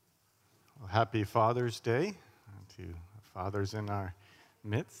Happy Father's Day to fathers in our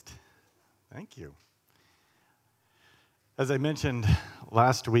midst. Thank you. As I mentioned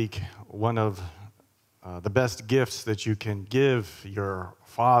last week, one of the best gifts that you can give your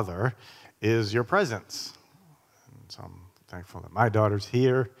father is your presence. And so I'm thankful that my daughter's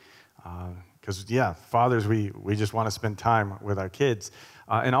here because, fathers, we just want to spend time with our kids.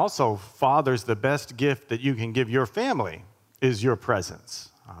 And also, fathers, the best gift that you can give your family is your presence.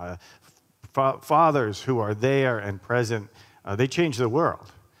 Fathers who are there and present, they change the world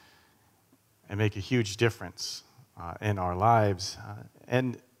and make a huge difference in our lives.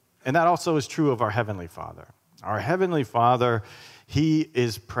 And that also is true of our Heavenly Father. Our Heavenly Father, He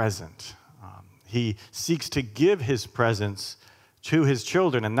is present. He seeks to give His presence to His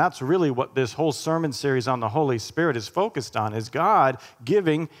children, and that's really what this whole sermon series on the Holy Spirit is focused on, is God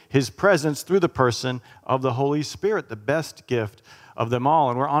giving His presence through the person of the Holy Spirit, the best gift of them all.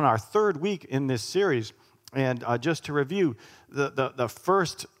 And we're on our third week in this series, and just to review, the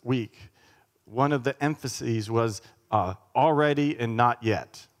first week, one of the emphases was already and not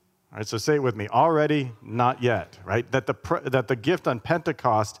yet. All right, so say it with me, already, not yet, right? That the gift on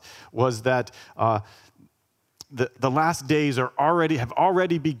Pentecost was that the last days have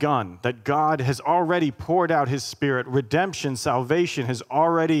already begun, that God has already poured out His Spirit. Redemption, salvation has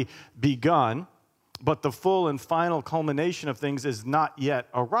already begun, but the full and final culmination of things is not yet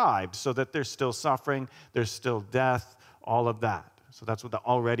arrived, so that there's still suffering, there's still death, all of that. So that's what the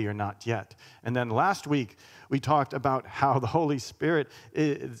already or not yet. And then last week, we talked about how the Holy Spirit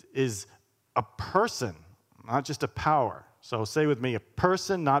is a person, not just a power. So say with me, a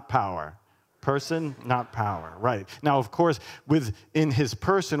person, not power. Person, not power, right. Now, of course, within His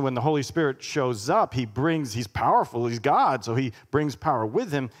person, when the Holy Spirit shows up, He's powerful, He's God, so He brings power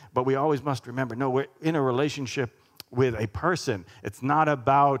with Him, but we always must remember, no, we're in a relationship with a person. It's not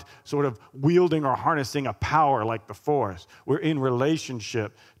about sort of wielding or harnessing a power like the Force. We're in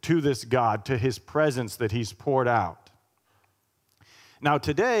relationship to this God, to His presence that He's poured out. Now,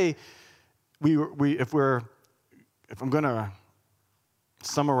 today, if I'm going to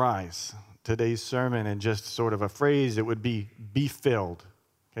summarize today's sermon in just sort of a phrase, it would be filled.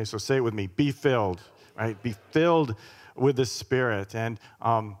 Okay, so say it with me, be filled, right? Be filled with the Spirit. And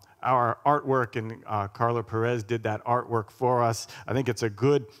our artwork, and Carla Perez did that artwork for us. I think it's a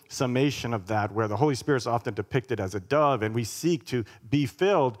good summation of that, where the Holy Spirit is often depicted as a dove, and we seek to be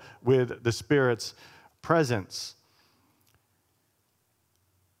filled with the Spirit's presence.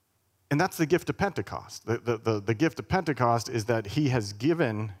 And that's the gift of Pentecost. The gift of Pentecost is that He has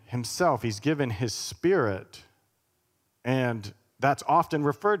given Himself, He's given His Spirit, and that's often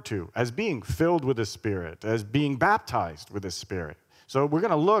referred to as being filled with the Spirit, as being baptized with the Spirit. So we're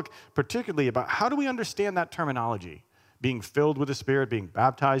going to look particularly about how do we understand that terminology, being filled with the Spirit, being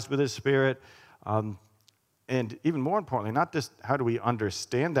baptized with the Spirit, and even more importantly, not just how do we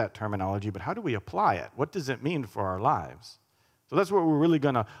understand that terminology, but how do we apply it? What does it mean for our lives? So that's what we're really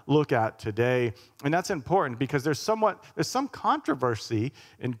going to look at today, and that's important because there's some controversy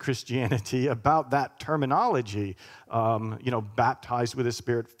in Christianity about that terminology, baptized with the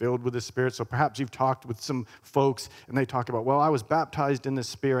Spirit, filled with the Spirit. So perhaps you've talked with some folks, and they talk about, well, I was baptized in the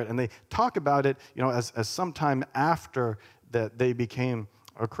Spirit, and they talk about it, as sometime after that they became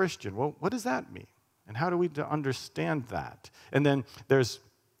a Christian. Well, what does that mean, and how do we understand that? And then there's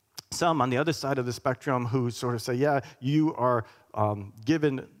some on the other side of the spectrum who sort of say, yeah, you are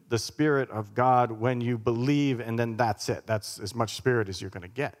given the Spirit of God when you believe, and then that's it. That's as much Spirit as you're going to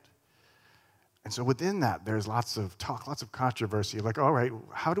get. And so within that, there's lots of talk, lots of controversy. Like, all right,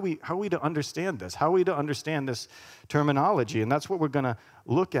 how are we to understand this? How are we to understand this terminology? And that's what we're going to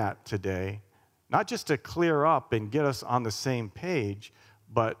look at today, not just to clear up and get us on the same page,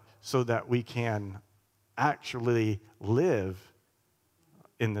 but so that we can actually live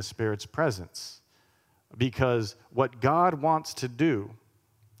in the Spirit's presence. Because what God wants to do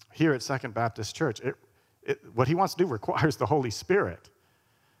here at Second Baptist Church, what He wants to do requires the Holy Spirit.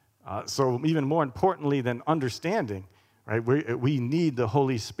 So even more importantly than understanding, right, we need the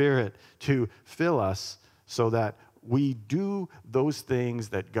Holy Spirit to fill us so that we do those things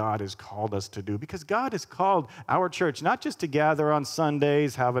that God has called us to do. Because God has called our church not just to gather on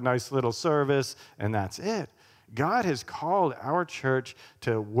Sundays, have a nice little service, and that's it. God has called our church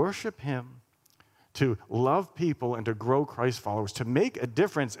to worship Him, to love people, and to grow Christ followers, to make a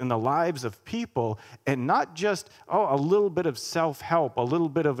difference in the lives of people, and not just, a little bit of self-help, a little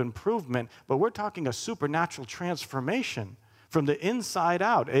bit of improvement, but we're talking a supernatural transformation from the inside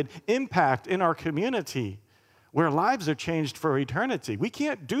out, an impact in our community where lives are changed for eternity. We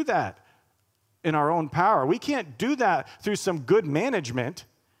can't do that in our own power. We can't do that through some good management.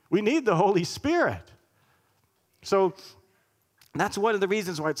 We need the Holy Spirit. So that's one of the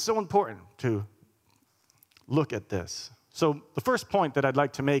reasons why it's so important to look at this. So the first point that I'd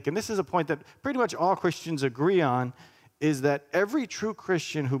like to make, and this is a point that pretty much all Christians agree on, is that every true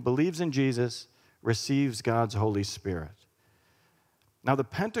Christian who believes in Jesus receives God's Holy Spirit. Now, the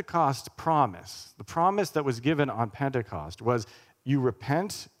Pentecost promise, the promise that was given on Pentecost was you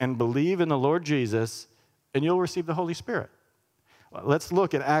repent and believe in the Lord Jesus, and you'll receive the Holy Spirit. Let's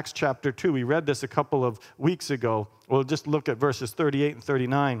look at Acts chapter 2. We read this a couple of weeks ago. We'll just look at verses 38 and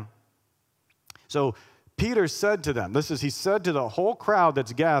 39. So Peter said to them, he said to the whole crowd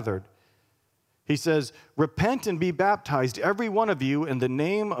that's gathered, he says, repent and be baptized, every one of you, in the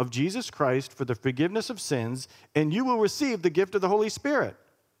name of Jesus Christ for the forgiveness of sins, and you will receive the gift of the Holy Spirit.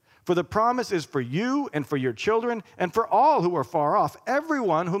 For the promise is for you and for your children and for all who are far off,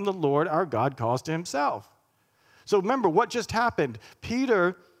 everyone whom the Lord our God calls to himself. So remember what just happened.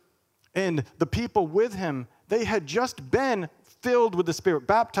 Peter and the people with him, they had just been filled with the Spirit,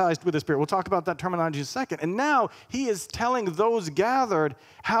 baptized with the Spirit. We'll talk about that terminology in a second. And now he is telling those gathered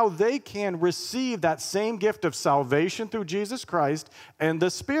how they can receive that same gift of salvation through Jesus Christ and the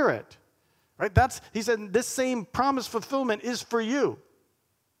Spirit. Right? He said, this same promise fulfillment is for you.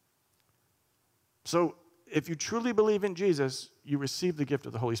 So if you truly believe in Jesus, you receive the gift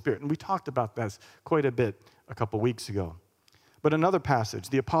of the Holy Spirit. And we talked about this quite a bit a couple weeks ago. But another passage,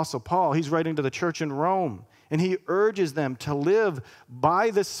 the Apostle Paul, he's writing to the church in Rome, and he urges them to live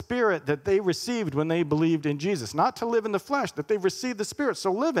by the Spirit that they received when they believed in Jesus. Not to live in the flesh, that they've received the Spirit,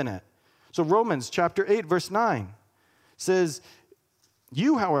 so live in it. So Romans chapter 8, verse 9 says,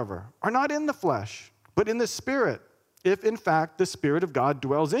 you, however, are not in the flesh, but in the Spirit, if in fact the Spirit of God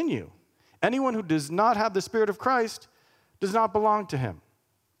dwells in you. Anyone who does not have the Spirit of Christ does not belong to him.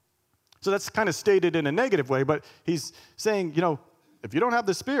 So that's kind of stated in a negative way, but he's saying, if you don't have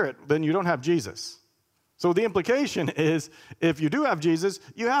the Spirit, then you don't have Jesus. So the implication is, if you do have Jesus,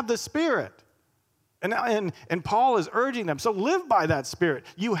 you have the Spirit. And Paul is urging them, so live by that Spirit.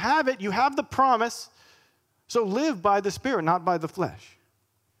 You have it, you have the promise, so live by the Spirit, not by the flesh.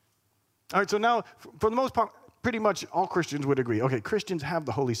 All right, so now, for the most part, pretty much all Christians would agree. Okay, Christians have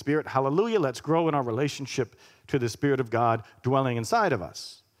the Holy Spirit. Hallelujah, let's grow in our relationship to the Spirit of God dwelling inside of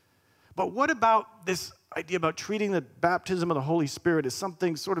us. But what about this idea about treating the baptism of the Holy Spirit as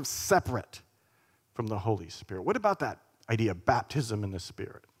something sort of separate from the Holy Spirit? What about that idea of baptism in the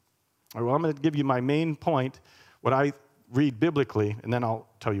Spirit? All right, well, I'm going to give you my main point, what I read biblically, and then I'll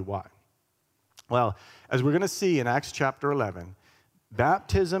tell you why. Well, as we're going to see in Acts chapter 11,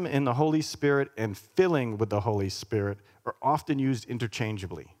 baptism in the Holy Spirit and filling with the Holy Spirit are often used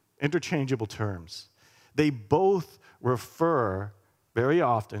interchangeably, interchangeable terms. They both refer very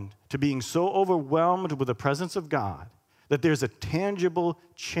often to being so overwhelmed with the presence of God that there's a tangible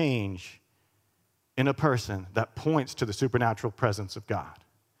change in a person that points to the supernatural presence of God.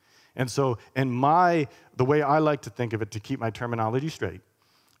 And so the way I like to think of it, to keep my terminology straight,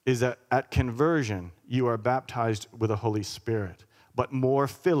 is that at conversion, you are baptized with the Holy Spirit, but more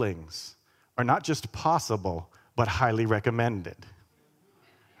fillings are not just possible, but highly recommended.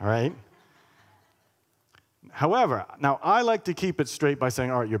 All right? However, now I like to keep it straight by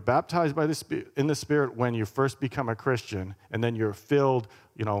saying, all right, you're baptized in the Spirit when you first become a Christian, and then you're filled,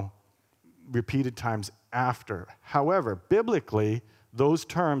 repeated times after. However, biblically, those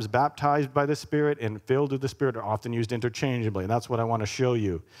terms, baptized by the Spirit and filled with the Spirit, are often used interchangeably, and that's what I want to show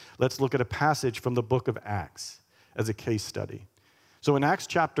you. Let's look at a passage from the book of Acts as a case study. So in Acts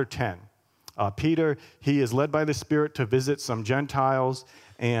chapter 10, Peter, he is led by the Spirit to visit some Gentiles,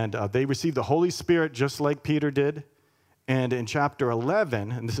 and they receive the Holy Spirit just like Peter did. And in chapter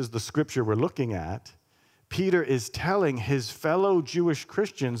 11, and this is the scripture we're looking at, Peter is telling his fellow Jewish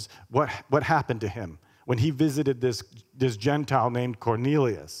Christians what happened to him when he visited this Gentile named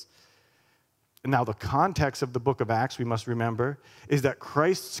Cornelius. Now, the context of the book of Acts, we must remember, is that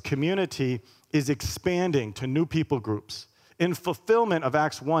Christ's community is expanding to new people groups. In fulfillment of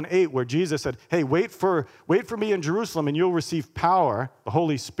Acts 1:8, where Jesus said, hey, wait for me in Jerusalem, and you'll receive power, the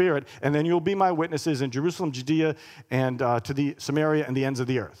Holy Spirit, and then you'll be my witnesses in Jerusalem, Judea, and to the Samaria and the ends of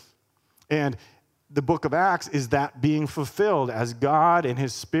the earth. And the book of Acts is that being fulfilled as God and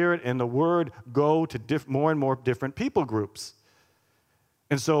his Spirit and the Word go to more and more different people groups.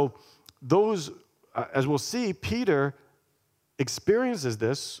 And so those, as we'll see, Peter experiences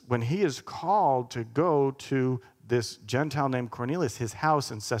this when he is called to go to this Gentile named Cornelius, his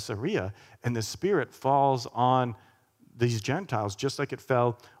house in Caesarea, and the Spirit falls on these Gentiles just like it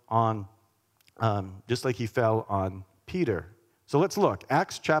fell on, just like he fell on Peter. So let's look.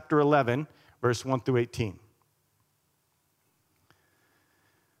 Acts chapter 11, verse 1 through 18.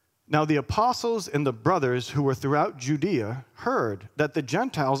 Now the apostles and the brothers who were throughout Judea heard that the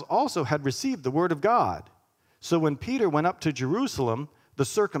Gentiles also had received the word of God. So when Peter went up to Jerusalem, the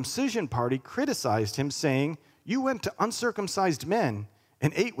circumcision party criticized him, saying, "You went to uncircumcised men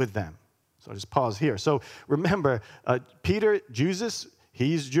and ate with them." So I'll just pause here. So remember, Peter, Jesus,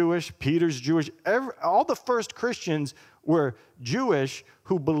 he's Jewish, Peter's Jewish. All the first Christians were Jewish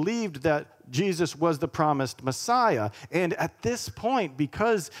who believed that Jesus was the promised Messiah. And at this point,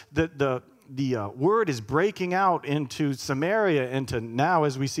 because the word is breaking out into Samaria, into now,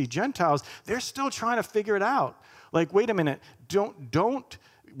 as we see Gentiles, they're still trying to figure it out. Like, wait a minute,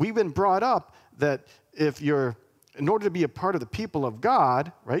 we've been brought up that in order to be a part of the people of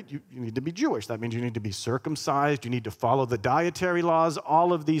God, right, you need to be Jewish. That means you need to be circumcised, you need to follow the dietary laws,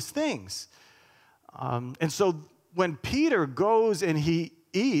 all of these things. And so when Peter goes and he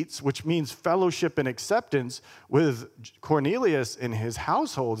eats, which means fellowship and acceptance with Cornelius and his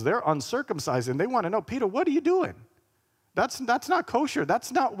households, they're uncircumcised, and they want to know, Peter, what are you doing? That's not kosher.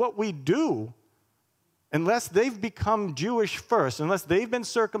 That's not what we do. Unless they've become Jewish first, unless they've been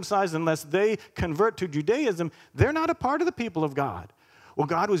circumcised, unless they convert to Judaism, they're not a part of the people of God. Well,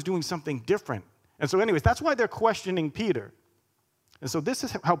 God was doing something different. And so anyways, that's why they're questioning Peter. And so this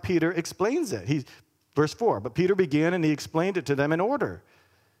is how Peter explains it. Verse 4, but Peter began and he explained it to them in order.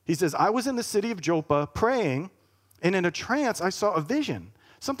 He says, I was in the city of Joppa praying, and in a trance I saw a vision,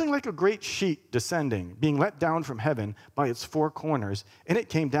 something like a great sheet descending, being let down from heaven by its four corners, and it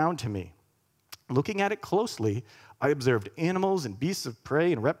came down to me. Looking at it closely, I observed animals and beasts of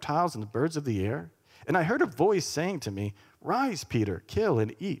prey and reptiles and the birds of the air. And I heard a voice saying to me, Rise, Peter, kill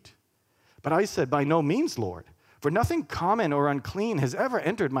and eat. But I said, By no means, Lord, for nothing common or unclean has ever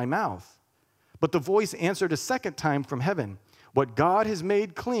entered my mouth. But the voice answered a second time from heaven, What God has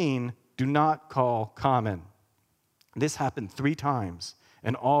made clean, do not call common. This happened 3 times,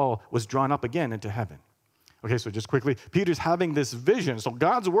 and all was drawn up again into heaven. Okay, so just quickly, Peter's having this vision. So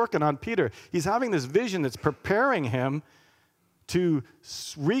God's working on Peter. He's having this vision that's preparing him to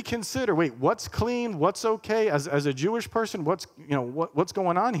reconsider, wait, what's clean, what's okay? As a Jewish person, what's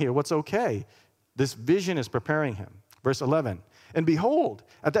going on here? What's okay? This vision is preparing him. Verse 11, and behold,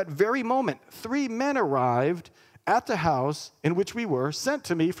 at that very moment, 3 men arrived at the house in which we were, sent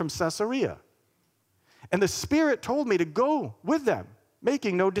to me from Caesarea. And the Spirit told me to go with them,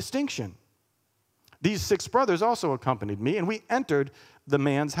 making no distinction. These 6 brothers also accompanied me, and we entered the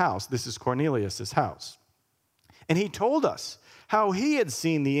man's house. This is Cornelius' house. And he told us how he had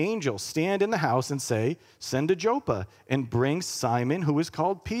seen the angel stand in the house and say, Send to Joppa and bring Simon, who is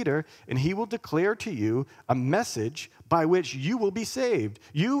called Peter, and he will declare to you a message by which you will be saved,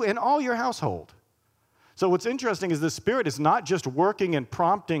 you and all your household. So what's interesting is the Spirit is not just working and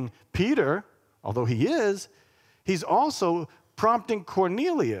prompting Peter, although he is, he's also prompting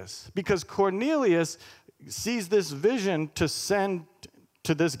Cornelius, because Cornelius sees this vision to send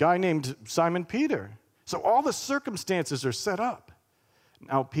to this guy named Simon Peter. So all the circumstances are set up.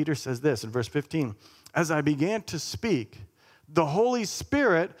 Now Peter says this in verse 15, As I began to speak, the Holy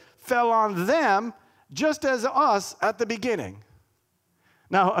Spirit fell on them just as us at the beginning.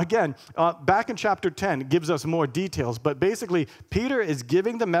 Now, again, back in chapter 10, it gives us more details, but basically, Peter is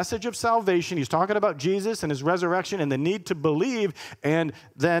giving the message of salvation. He's talking about Jesus and his resurrection and the need to believe, and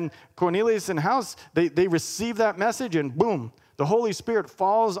then Cornelius and house, they receive that message, and boom, the Holy Spirit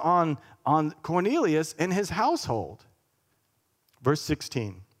falls on Cornelius and his household. Verse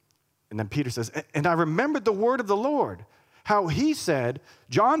 16, and then Peter says, And I remembered the word of the Lord, how he said,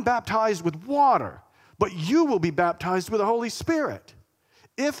 John baptized with water, but you will be baptized with the Holy Spirit.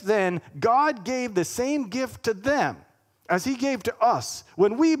 If then God gave the same gift to them as he gave to us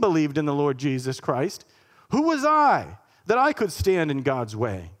when we believed in the Lord Jesus Christ, who was I that I could stand in God's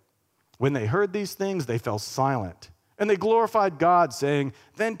way? When they heard these things, they fell silent, and they glorified God, saying,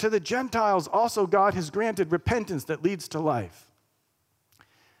 Then to the Gentiles also God has granted repentance that leads to life.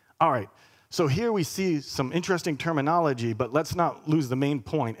 All right, so here we see some interesting terminology, but let's not lose the main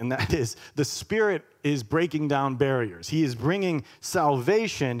point, and that is the Spirit is breaking down barriers. He is bringing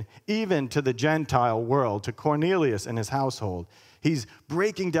salvation even to the Gentile world, to Cornelius and his household. He's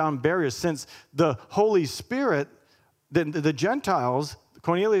breaking down barriers since the Holy Spirit, the Gentiles,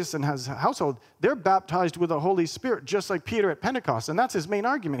 Cornelius and his household, they're baptized with the Holy Spirit, just like Peter at Pentecost, and that's his main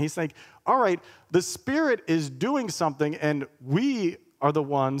argument. He's saying, all right, the Spirit is doing something, and we are the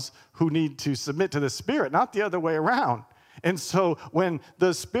ones who need to submit to the Spirit, not the other way around. And so when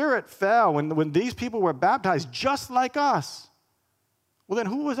the Spirit fell, when these people were baptized just like us, well then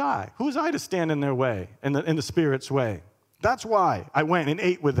who was I? Who was I to stand in their way, in the Spirit's way? That's why I went and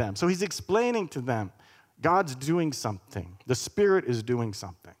ate with them. So he's explaining to them, God's doing something. The Spirit is doing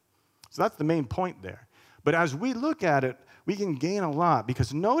something. So that's the main point there. But as we look at it, we can gain a lot,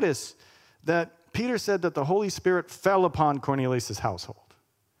 because notice that Peter said that the Holy Spirit fell upon Cornelius' household,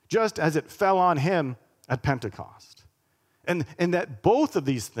 just as it fell on him at Pentecost. And that both of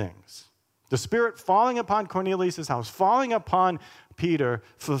these things, the Spirit falling upon Cornelius' house, falling upon Peter,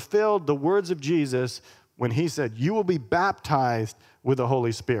 fulfilled the words of Jesus when he said, you will be baptized with the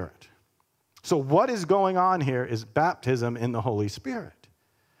Holy Spirit. So what is going on here is baptism in the Holy Spirit.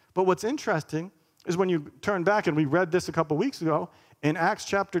 But what's interesting is when you turn back, and we read this a couple weeks ago, in Acts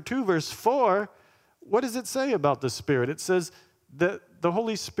chapter 2, verse 4, what does it say about the Spirit? It says that the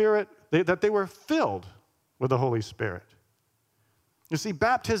Holy Spirit, that they were filled with the Holy Spirit. You see,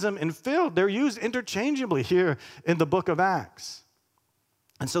 baptism and filled, they're used interchangeably here in the book of Acts.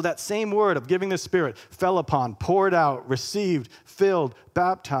 And so that same word of giving the Spirit, fell upon, poured out, received, filled,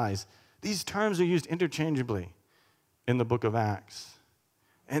 baptized, these terms are used interchangeably in the book of Acts.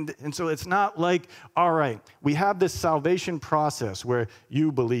 And so it's not like, all right, we have this salvation process where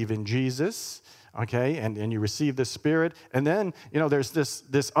you believe in Jesus, okay, and you receive the Spirit, and then, there's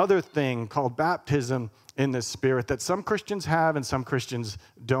this other thing called baptism in the Spirit that some Christians have and some Christians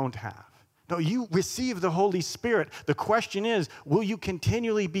don't have. No, you receive the Holy Spirit. The question is, will you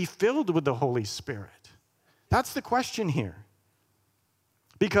continually be filled with the Holy Spirit? That's the question here.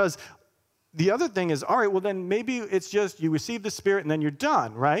 Because the other thing is, all right, well then maybe it's just you receive the Spirit and then you're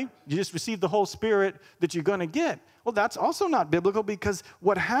done, right? You just receive the whole Spirit that you're going to get. Well, that's also not biblical, because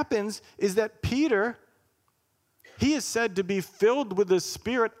what happens is that Peter, he is said to be filled with the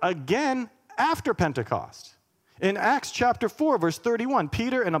Spirit again after Pentecost. In Acts chapter 4, verse 31,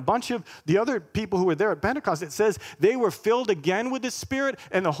 Peter and a bunch of the other people who were there at Pentecost, it says they were filled again with the Spirit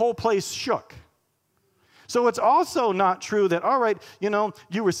and the whole place shook. So it's also not true that, all right,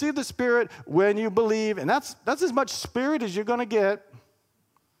 you receive the Spirit when you believe, and that's as much Spirit as you're going to get.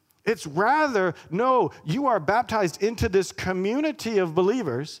 It's rather, no, you are baptized into this community of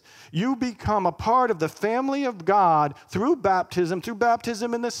believers. You become a part of the family of God through baptism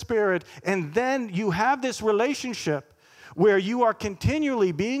in the Spirit, and then you have this relationship where you are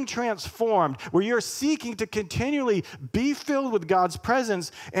continually being transformed, where you're seeking to continually be filled with God's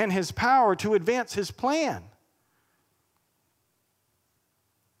presence and His power to advance His plan.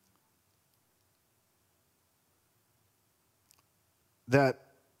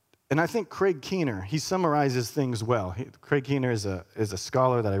 And I think Craig Keener, he summarizes things well. Craig Keener is a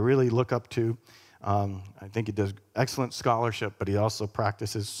scholar that I really look up to. I think he does excellent scholarship, but he also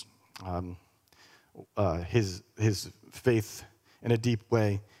practices his faith in a deep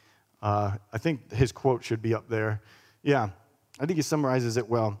way. I think his quote should be up there. Yeah, I think he summarizes it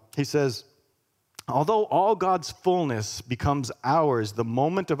well. He says, although all God's fullness becomes ours the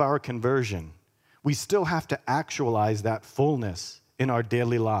moment of our conversion, we still have to actualize that fullness in our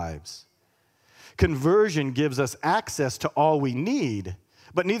daily lives. Conversion gives us access to all we need,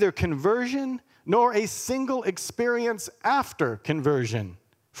 but neither conversion nor a single experience after conversion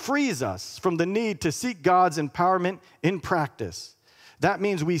frees us from the need to seek God's empowerment in practice. That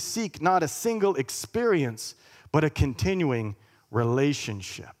means we seek not a single experience, but a continuing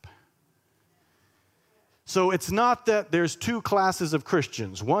relationship. So it's not that there's two classes of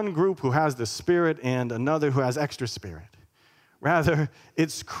Christians, one group who has the Spirit and another who has extra Spirit. Rather,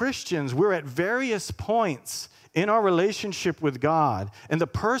 it's Christians. We're at various points in our relationship with God, and the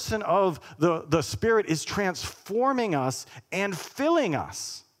person of the Spirit is transforming us and filling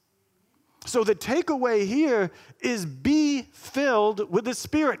us. So the takeaway here is be filled with the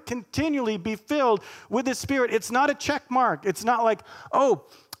Spirit. Continually be filled with the Spirit. It's not a check mark. It's not like, oh,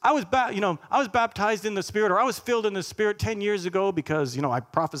 I was baptized in the Spirit, or I was filled in the Spirit 10 years ago because, I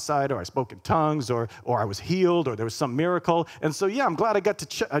prophesied, or I spoke in tongues, or I was healed, or there was some miracle. And so, I'm glad I got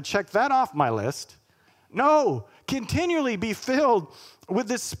to check that off my list. No, continually be filled with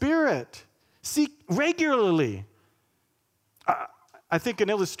the Spirit. Seek regularly. I think an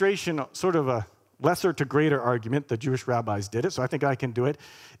illustration, sort of a lesser to greater argument, the Jewish rabbis did it, so I think I can do it,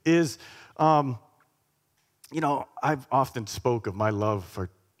 is, I've often spoke of my love for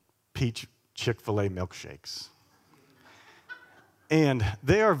peach Chick-fil-A milkshakes. And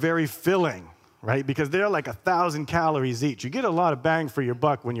they are very filling, right? Because they're like 1,000 calories each. You get a lot of bang for your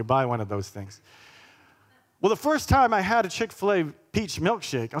buck when you buy one of those things. Well, the first time I had a Chick-fil-A peach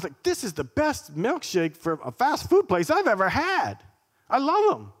milkshake, I was like, this is the best milkshake for a fast food place I've ever had. I love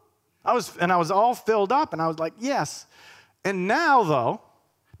them. I was all filled up, and I was like, yes. And now, though,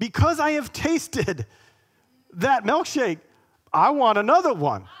 because I have tasted that milkshake, I want another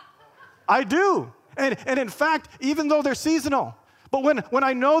one. I do. And in fact, even though they're seasonal, but when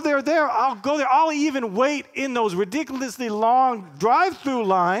I know they're there, I'll go there. I'll even wait in those ridiculously long drive-through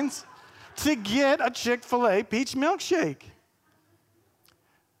lines to get a Chick-fil-A peach milkshake.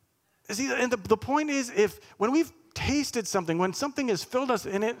 See, and the point is, when we've tasted something, when something has filled us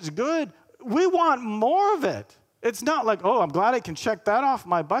and it's good, we want more of it. It's not like, oh, I'm glad I can check that off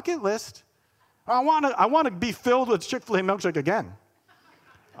my bucket list. I want to be filled with Chick-fil-A milkshake again.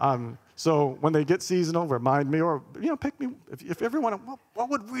 So when they get seasonal, remind me, or pick me. If everyone, what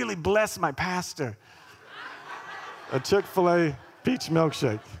would really bless my pastor? A Chick-fil-A peach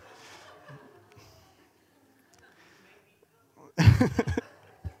milkshake.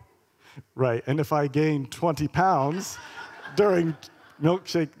 Right, and if I gain 20 pounds during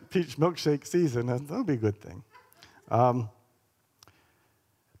peach milkshake season, that'll be a good thing. But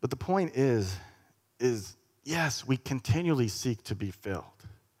the point is yes, we continually seek to be filled.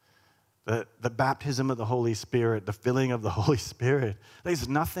 The baptism of the Holy Spirit, the filling of the Holy Spirit, there's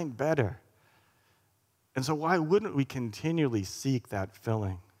nothing better. And so why wouldn't we continually seek that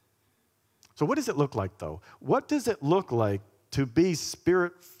filling? So what does it look like, though? What does it look like to be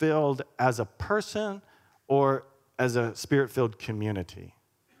Spirit-filled as a person or as a Spirit-filled community?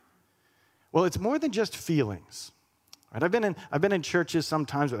 Well, it's more than just feelings. Right? I've been in churches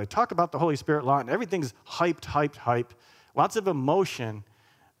sometimes where they talk about the Holy Spirit a lot, and everything's hyped, lots of emotion.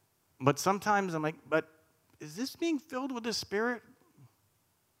 But sometimes I'm like, but is this being filled with the Spirit?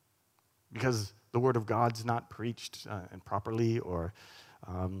 Because the Word of God's not preached properly, or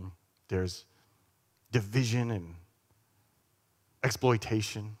there's division and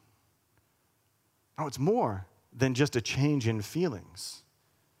exploitation. No, it's more than just a change in feelings.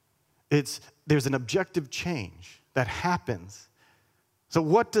 There's an objective change that happens. So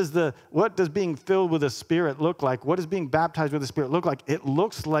what does being filled with the Spirit look like? What does being baptized with the Spirit look like? It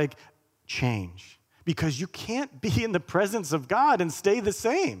looks like change. Because you can't be in the presence of God and stay the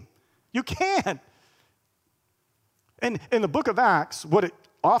same. You can't. And in the book of Acts,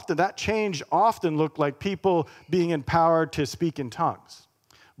 that change often looked like people being empowered to speak in tongues.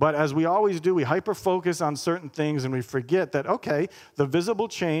 But as we always do, we hyper-focus on certain things and we forget that, okay, the visible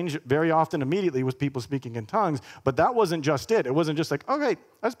change very often immediately was people speaking in tongues, but that wasn't just it. It wasn't just like, okay,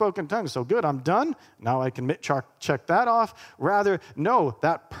 I spoke in tongues, so good, I'm done. Now I can check that off. Rather, no,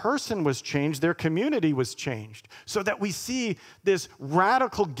 that person was changed, their community was changed, so that we see this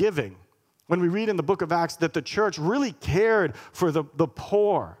radical giving. When we read in the book of Acts that the church really cared for the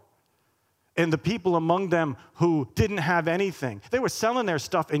poor and the people among them who didn't have anything. They were selling their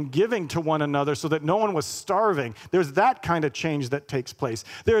stuff and giving to one another so that no one was starving. There's that kind of change that takes place.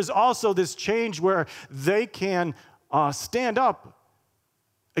 There's also this change where they can stand up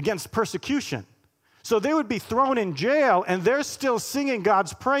against persecution. So they would be thrown in jail and they're still singing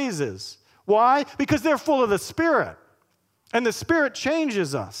God's praises. Why? Because they're full of the Spirit. And the Spirit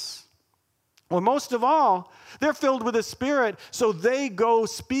changes us. Well, most of all, they're filled with the Spirit, so they go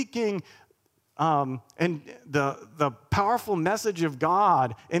speaking and the powerful message of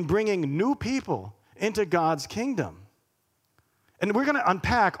God and bringing new people into God's kingdom. And we're going to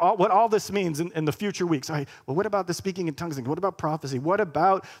unpack what all this means in the future weeks. All right, well, what about the speaking in tongues? What about prophecy? What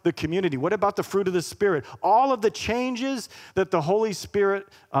about the community? What about the fruit of the Spirit? All of the changes that the Holy Spirit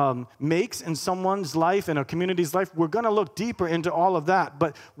makes in someone's life, in a community's life, we're going to look deeper into all of that.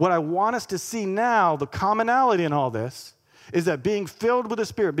 But what I want us to see now, the commonality in all this, is that being filled with the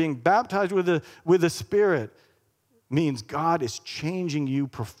Spirit, being baptized with the Spirit, means God is changing you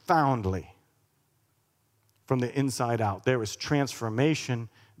profoundly. From the inside out. There is transformation,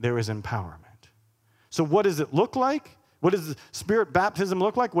 there is empowerment. So what does it look like? What does the Spirit baptism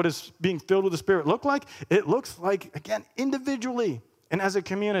look like? What does being filled with the Spirit look like? It looks like, again, individually and as a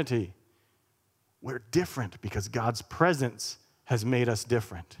community, we're different because God's presence has made us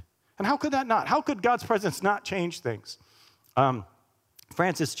different. And how could that not? How could God's presence not change things?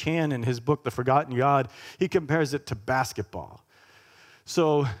 Francis Chan, in his book, The Forgotten God, he compares it to basketball.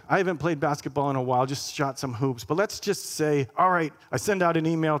 So I haven't played basketball in a while, just shot some hoops. But let's just say, all right, I send out an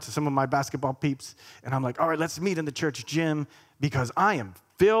email to some of my basketball peeps, and I'm like, all right, let's meet in the church gym because I am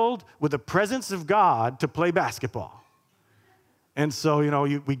filled with the presence of God to play basketball. And so,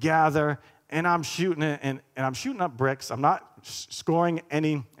 we gather, and I'm shooting it, and I'm shooting up bricks. I'm not scoring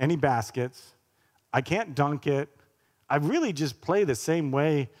any baskets. I can't dunk it. I really just play the same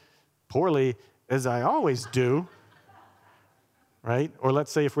way poorly as I always do. Right? Or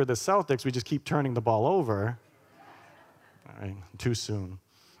let's say if we're the Celtics, we just keep turning the ball over. All right, too soon.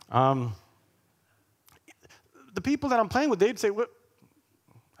 The people that I'm playing with, they'd say, "What?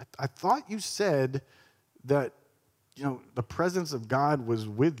 I thought you said that, the presence of God was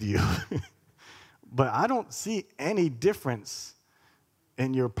with you, but I don't see any difference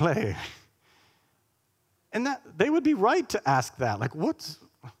in your play." And that they would be right to ask that. Like,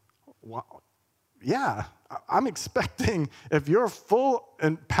 Wow. Yeah, I'm expecting if you're full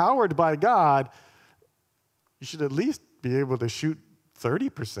and powered by God, you should at least be able to shoot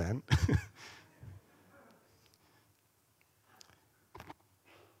 30%.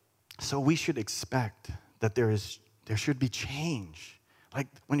 So we should expect that there should be change. Like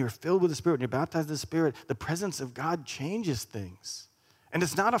when you're filled with the Spirit, when you're baptized in the Spirit, the presence of God changes things. And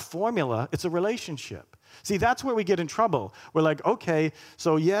it's not a formula, it's a relationship. See, that's where we get in trouble. We're like, okay,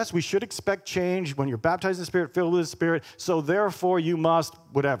 so yes, we should expect change when you're baptized in the Spirit, filled with the Spirit, so therefore you must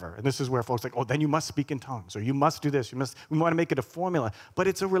whatever. And this is where folks are like, oh, then you must speak in tongues, or you must do this, we want to make it a formula. But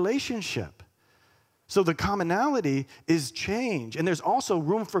it's a relationship. So the commonality is change, and there's also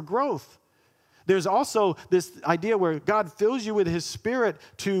room for growth. There's also this idea where God fills you with his Spirit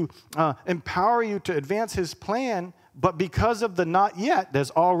to empower you to advance his plan, but because of the not yet, there's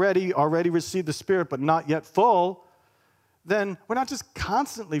already received the Spirit, but not yet full, then we're not just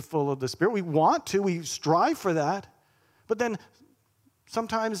constantly full of the Spirit. We want to, we strive for that, but then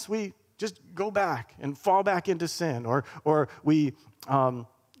sometimes we just go back and fall back into sin, or we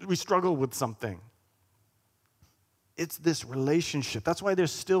struggle with something. It's this relationship. That's why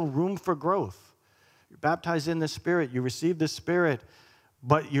there's still room for growth. You're baptized in the Spirit, you receive the Spirit,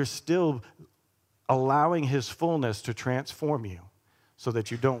 but you're still allowing his fullness to transform you so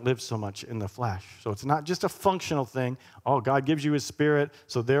that you don't live so much in the flesh. So it's not just a functional thing. Oh, God gives you his Spirit,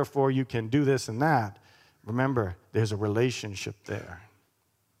 so therefore you can do this and that. Remember, there's a relationship there.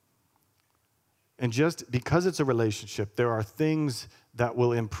 And just because it's a relationship, there are things that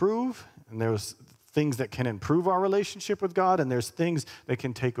will improve, and there's things that can improve our relationship with God, and there's things that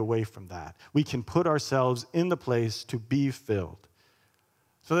can take away from that. We can put ourselves in the place to be filled.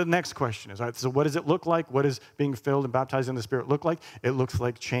 So the next question is, all right, so what does it look like? What does being filled and baptized in the Spirit look like? It looks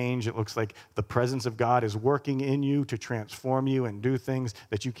like change. It looks like the presence of God is working in you to transform you and do things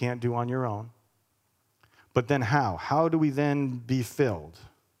that you can't do on your own. But then how? How do we then be filled?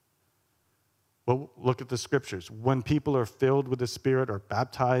 Well, look at the scriptures. When people are filled with the Spirit or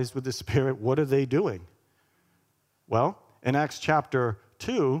baptized with the Spirit, what are they doing? Well, in Acts chapter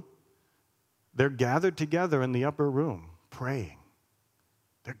 2, they're gathered together in the upper room praying.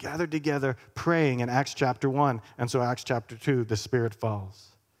 They're gathered together praying in Acts chapter 1, and so Acts chapter 2, the Spirit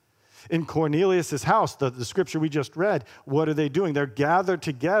falls. In Cornelius' house, the scripture we just read, what are they doing? They're gathered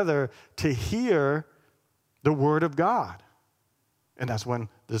together to hear the word of God, and that's when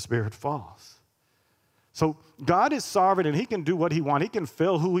the Spirit falls. So God is sovereign, and he can do what he wants. He can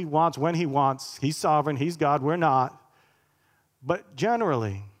fill who he wants when he wants. He's sovereign. He's God. We're not. But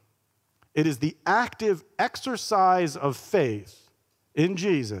generally, it is the active exercise of faith in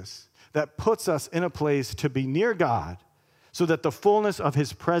Jesus that puts us in a place to be near God so that the fullness of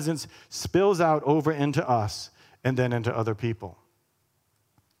his presence spills out over into us and then into other people.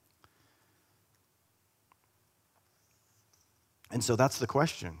 And so that's the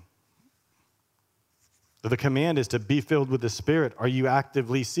question. The command is to be filled with the Spirit. Are you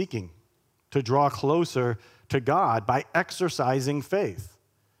actively seeking to draw closer to God by exercising faith?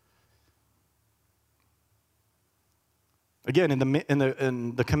 Again, in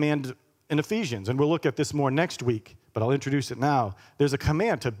the command in Ephesians, and we'll look at this more next week, but I'll introduce it now. There's a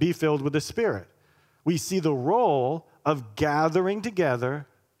command to be filled with the Spirit. We see the role of gathering together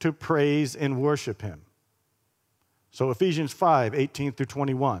to praise and worship him. So Ephesians 5, 18 through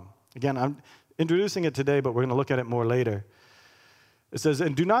 21. Again, I'm introducing it today, but we're going to look at it more later. It says,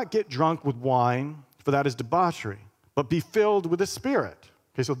 and do not get drunk with wine, for that is debauchery, but be filled with the Spirit.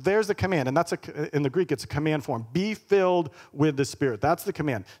 Okay, so there's the command, and that's in the Greek, it's a command form. Be filled with the Spirit. That's the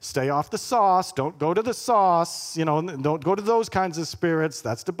command. Stay off the sauce. Don't go to the sauce. Don't go to those kinds of spirits.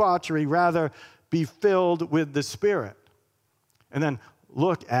 That's debauchery. Rather, be filled with the Spirit. And then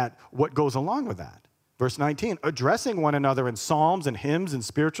look at what goes along with that. Verse 19, addressing one another in psalms and hymns and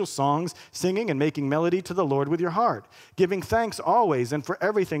spiritual songs, singing and making melody to the Lord with your heart, giving thanks always and for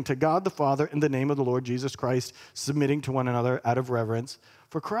everything to God the Father in the name of the Lord Jesus Christ, submitting to one another out of reverence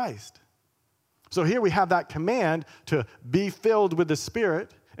for Christ. So here we have that command to be filled with the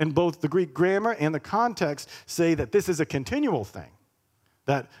Spirit, and both the Greek grammar and the context say that this is a continual thing.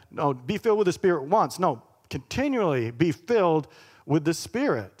 That, no, be filled with the Spirit once. No, continually be filled with the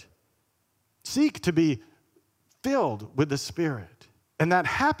Spirit. Seek to be filled with the Spirit. And that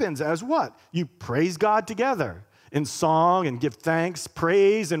happens as what? You praise God together in song and give thanks,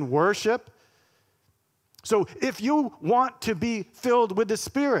 praise and worship. So if you want to be filled with the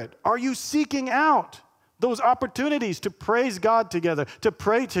Spirit, are you seeking out those opportunities to praise God together, to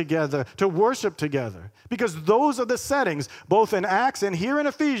pray together, to worship together? Because those are the settings, both in Acts and here in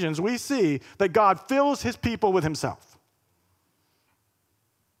Ephesians, we see that God fills his people with himself.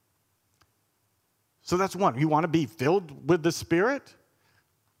 So that's one. You want to be filled with the Spirit?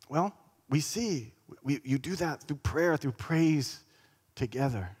 Well, we see you do that through prayer, through praise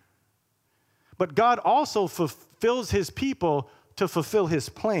together. But God also fulfills his people to fulfill his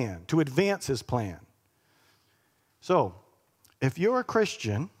plan, to advance his plan. So, if you're a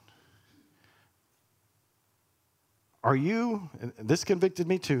Christian, are you, and this convicted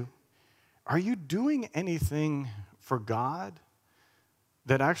me too, are you doing anything for God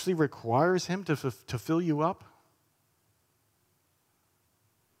that actually requires him to fill you up?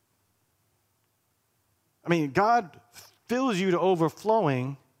 I mean, God fills you to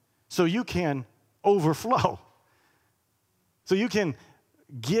overflowing so you can overflow. So you can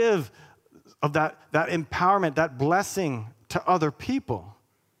give of that empowerment, that blessing to other people.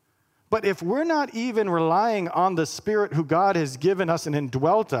 But if we're not even relying on the Spirit who God has given us and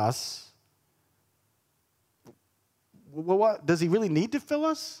indwelt us, well, what, does he really need to fill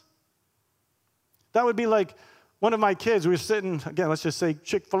us? That would be like one of my kids, we were sitting, again, let's just say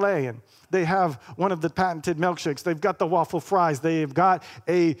Chick-fil-A, and they have one of the patented milkshakes. They've got the waffle fries. They've got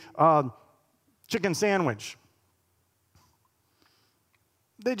a chicken sandwich.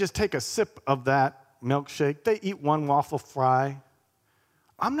 They just take a sip of that milkshake. They eat one waffle fry.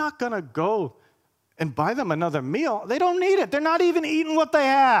 I'm not going to go and buy them another meal. They don't need it. They're not even eating what they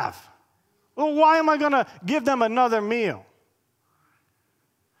have. Well, why am I going to give them another meal?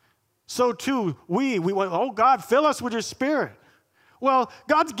 So too, we went, oh, God, fill us with your Spirit. Well,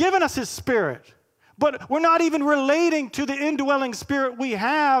 God's given us his Spirit, but we're not even relating to the indwelling Spirit we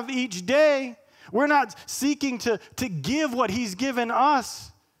have each day. We're not seeking to give what he's given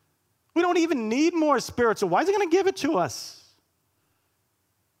us. We don't even need more Spirit, so why is he going to give it to us?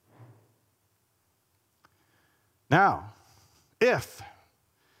 Now, if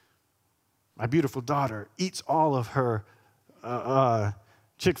my beautiful daughter eats all of her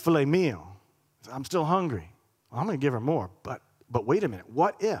Chick-fil-A meal, I'm still hungry. Well, I'm going to give her more, but wait a minute.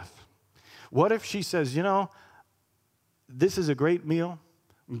 What if she says, you know, this is a great meal.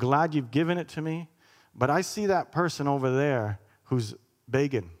 I'm glad you've given it to me, but I see that person over there who's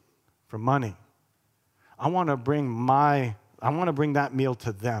begging for money. I want to bring that meal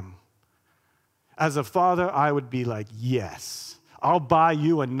to them. As a father, I would be like, yes, I'll buy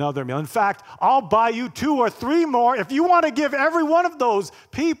you another meal. In fact, I'll buy you 2 or 3 more if you want to give every one of those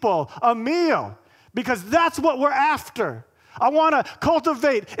people a meal, because that's what we're after. I want to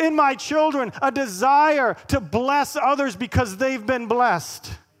cultivate in my children a desire to bless others because they've been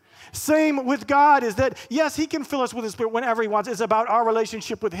blessed. Same with God is that, yes, he can fill us with his Spirit whenever he wants. It's about our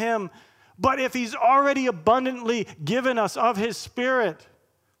relationship with him. But if he's already abundantly given us of his Spirit,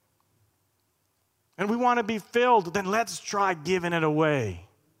 and we want to be filled, then let's try giving it away.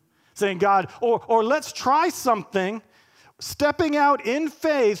 Saying, God, or let's try something, stepping out in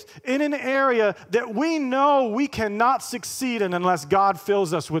faith in an area that we know we cannot succeed in unless God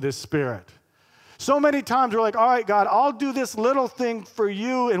fills us with his Spirit. So many times we're like, all right, God, I'll do this little thing for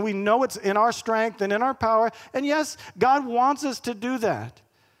you, and we know it's in our strength and in our power. And yes, God wants us to do that.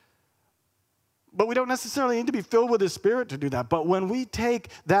 But we don't necessarily need to be filled with his Spirit to do that. But when we take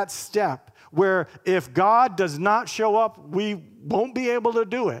that step where if God does not show up, we won't be able to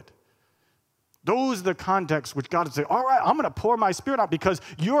do it, those are the contexts which God would say, all right, I'm going to pour my Spirit out because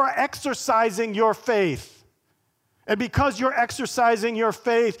you're exercising your faith. And because you're exercising your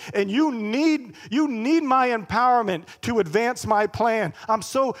faith and you need my empowerment to advance my plan. I'm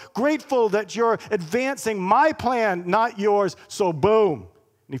so grateful that you're advancing my plan, not yours. So boom.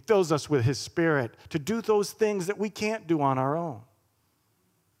 And he fills us with his Spirit to do those things that we can't do on our own.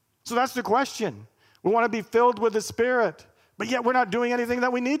 So that's the question. We want to be filled with the Spirit, but yet we're not doing anything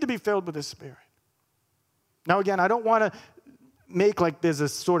that we need to be filled with the Spirit. Now again, I don't want to make like there's a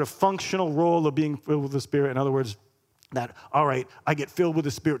sort of functional role of being filled with the Spirit. In other words, that, all right, I get filled with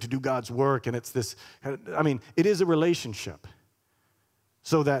the Spirit to do God's work, and it's this, I mean, it is a relationship.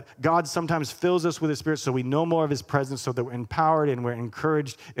 So that God sometimes fills us with his Spirit so we know more of his presence, so that we're empowered and we're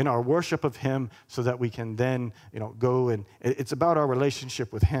encouraged in our worship of him so that we can then, go and it's about our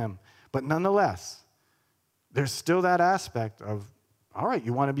relationship with him. But nonetheless, there's still that aspect of, all right,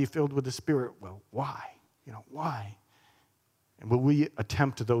 you want to be filled with the Spirit. Well, why? Why? And will we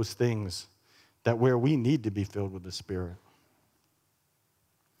attempt those things that where we need to be filled with the Spirit?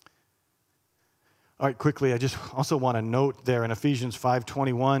 All right, quickly, I just also want to note there in Ephesians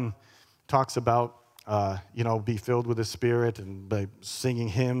 5:21, talks about, be filled with the Spirit and by singing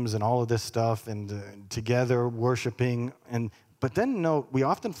hymns and all of this stuff and together worshiping. But then note, we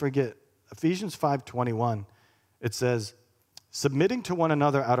often forget Ephesians 5:21. It says, submitting to one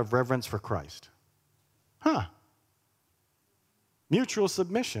another out of reverence for Christ. Mutual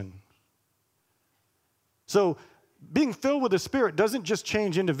submission. So being filled with the Spirit doesn't just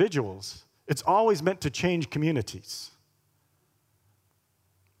change individuals. It's always meant to change communities.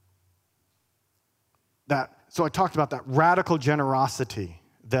 So I talked about that radical generosity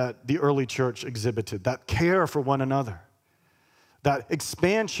that the early church exhibited, that care for one another, that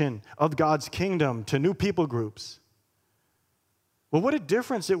expansion of God's kingdom to new people groups. Well, what a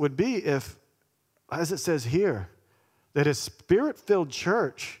difference it would be if, as it says here, that a Spirit-filled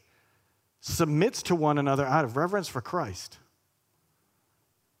church submits to one another out of reverence for Christ.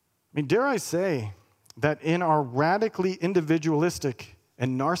 I mean, dare I say that in our radically individualistic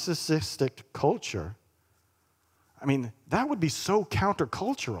and narcissistic culture, I mean, that would be so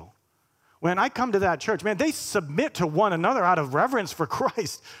countercultural. When I come to that church, man, they submit to one another out of reverence for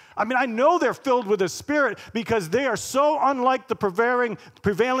Christ. I mean, I know they're filled with the Spirit because they are so unlike the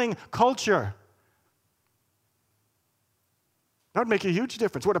prevailing culture. That would make a huge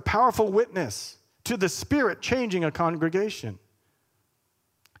difference. What a powerful witness to the Spirit changing a congregation.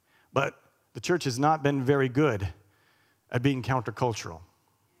 But the church has not been very good at being countercultural.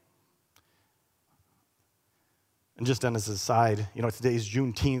 And just as an aside, today is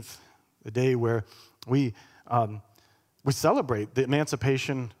Juneteenth, the day where we celebrate the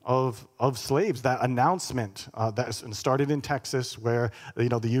emancipation of slaves. That announcement that started in Texas, where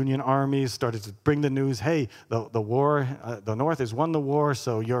the Union Army started to bring the news, hey, the war, the North has won the war,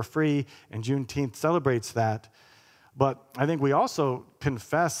 so you're free, and Juneteenth celebrates that. But I think we also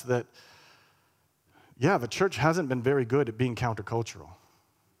confess that, the church hasn't been very good at being countercultural.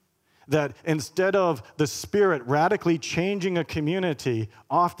 That instead of the Spirit radically changing a community,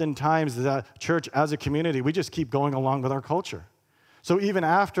 oftentimes the church as a community, we just keep going along with our culture. So even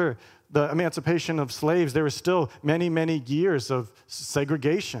after the emancipation of slaves, there were still many, many years of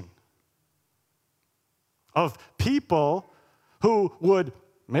segregation, of people who would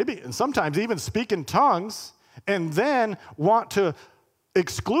maybe and sometimes even speak in tongues and then want to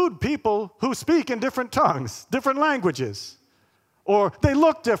exclude people who speak in different tongues, different languages. Or they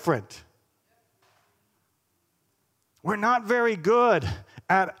look different. We're not very good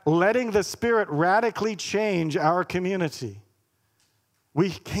at letting the Spirit radically change our community.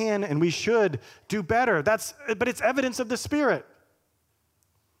 We can and we should do better. But it's evidence of the Spirit.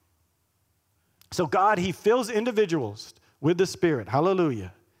 So God, He fills individuals with the Spirit.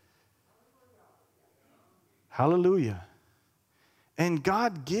 Hallelujah. Hallelujah. And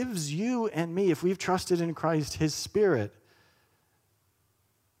God gives you and me, if we've trusted in Christ, His Spirit,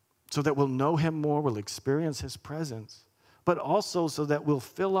 so that we'll know Him more, we'll experience His presence, but also so that we'll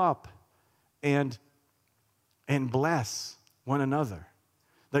fill up and bless one another,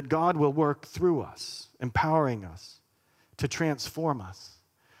 that God will work through us, empowering us to transform us.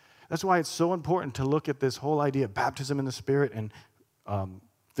 That's why it's so important to look at this whole idea of baptism in the Spirit and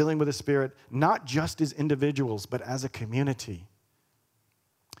filling with the Spirit, not just as individuals, but as a community.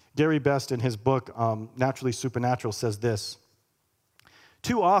 Gary Best, in his book, Naturally Supernatural, says this: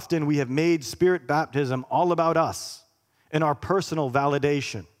 too often we have made Spirit baptism all about us and our personal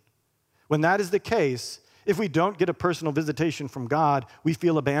validation. When that is the case, if we don't get a personal visitation from God, we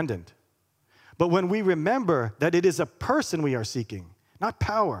feel abandoned. But when we remember that it is a person we are seeking, not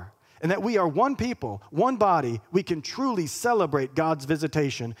power, and that we are one people, one body, we can truly celebrate God's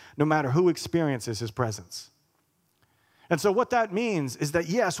visitation no matter who experiences His presence. And so what that means is that,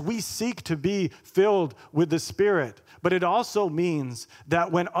 yes, we seek to be filled with the Spirit, but it also means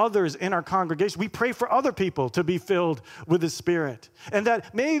that when others in our congregation, we pray for other people to be filled with the Spirit. And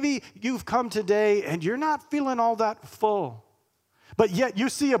that maybe you've come today and you're not feeling all that full, but yet you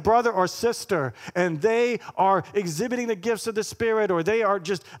see a brother or sister and they are exhibiting the gifts of the Spirit, or they are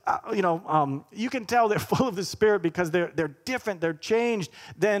just, you can tell they're full of the Spirit because they're different, they're changed.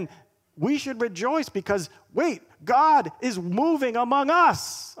 Then we should rejoice because, wait, God is moving among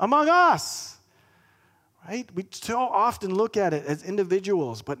us, right? We so often look at it as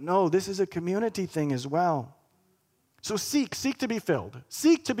individuals, but no, this is a community thing as well. So seek to be filled.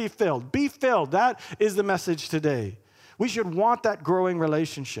 Seek to be filled. Be filled. That is the message today. We should want that growing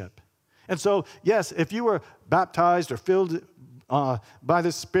relationship. And so, yes, if you were baptized or filled by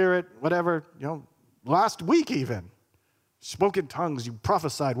the Spirit, whatever, last week even, spoke in tongues, you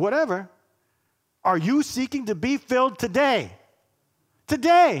prophesied, whatever, are you seeking to be filled today?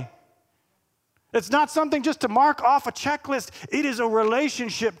 Today. It's not something just to mark off a checklist. It is a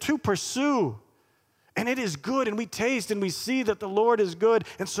relationship to pursue. And it is good, and we taste and we see that the Lord is good,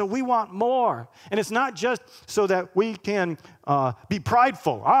 and so we want more. And it's not just so that we can be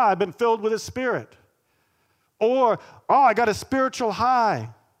prideful. I've been filled with the Spirit. Or, I got a spiritual high.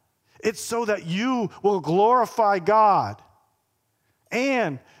 It's so that you will glorify God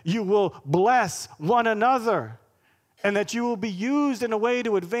and you will bless one another, and that you will be used in a way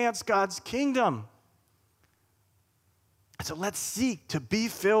to advance God's kingdom. So let's seek to be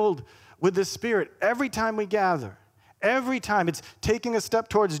filled with the Spirit every time we gather. Every time it's taking a step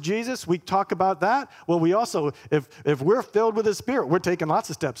towards Jesus, we talk about that. Well, we also, if we're filled with the Spirit, we're taking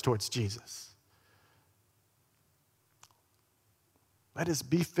lots of steps towards Jesus. Let us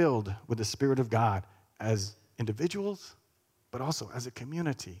be filled with the Spirit of God as individuals, but also as a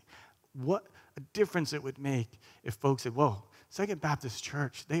community. What a difference it would make if folks said, whoa, Second Baptist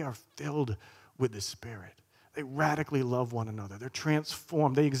Church, they are filled with the Spirit. They radically love one another. They're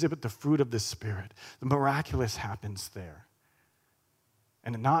transformed. They exhibit the fruit of the Spirit. The miraculous happens there.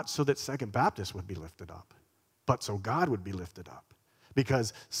 And not so that Second Baptist would be lifted up, but so God would be lifted up.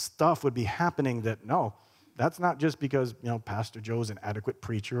 Because stuff would be happening that, no, that's not just because, Pastor Joe's an adequate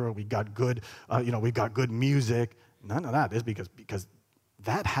preacher or we got good, we got good music. None of that is because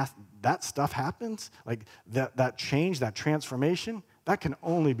that stuff happens, like that change, that transformation, that can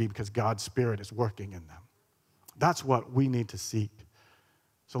only be because God's Spirit is working in them. That's what we need to seek.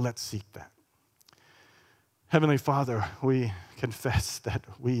 So let's seek that. Heavenly Father, we confess that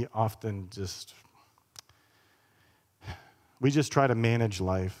we often just try to manage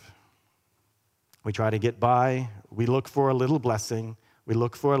life. We try to get by. We look for a little blessing. We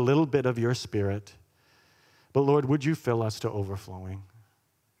look for a little bit of your Spirit. But Lord, would you fill us to overflowing?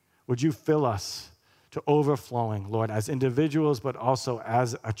 Would you fill us to overflowing, Lord, as individuals, but also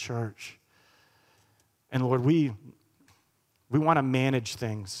as a church? And Lord, we want to manage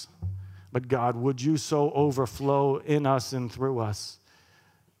things, but God, would you so overflow in us and through us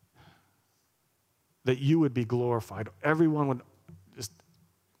that you would be glorified? Everyone would just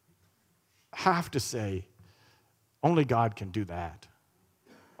have to say, only God can do that.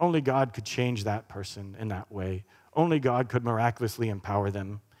 Only God could change that person in that way. Only God could miraculously empower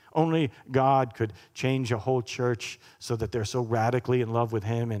them. Only God could change a whole church so that they're so radically in love with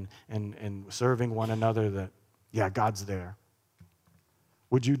him and serving one another that, yeah, God's there.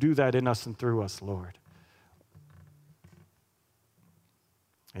 Would you do that in us and through us, Lord?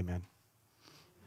 Amen.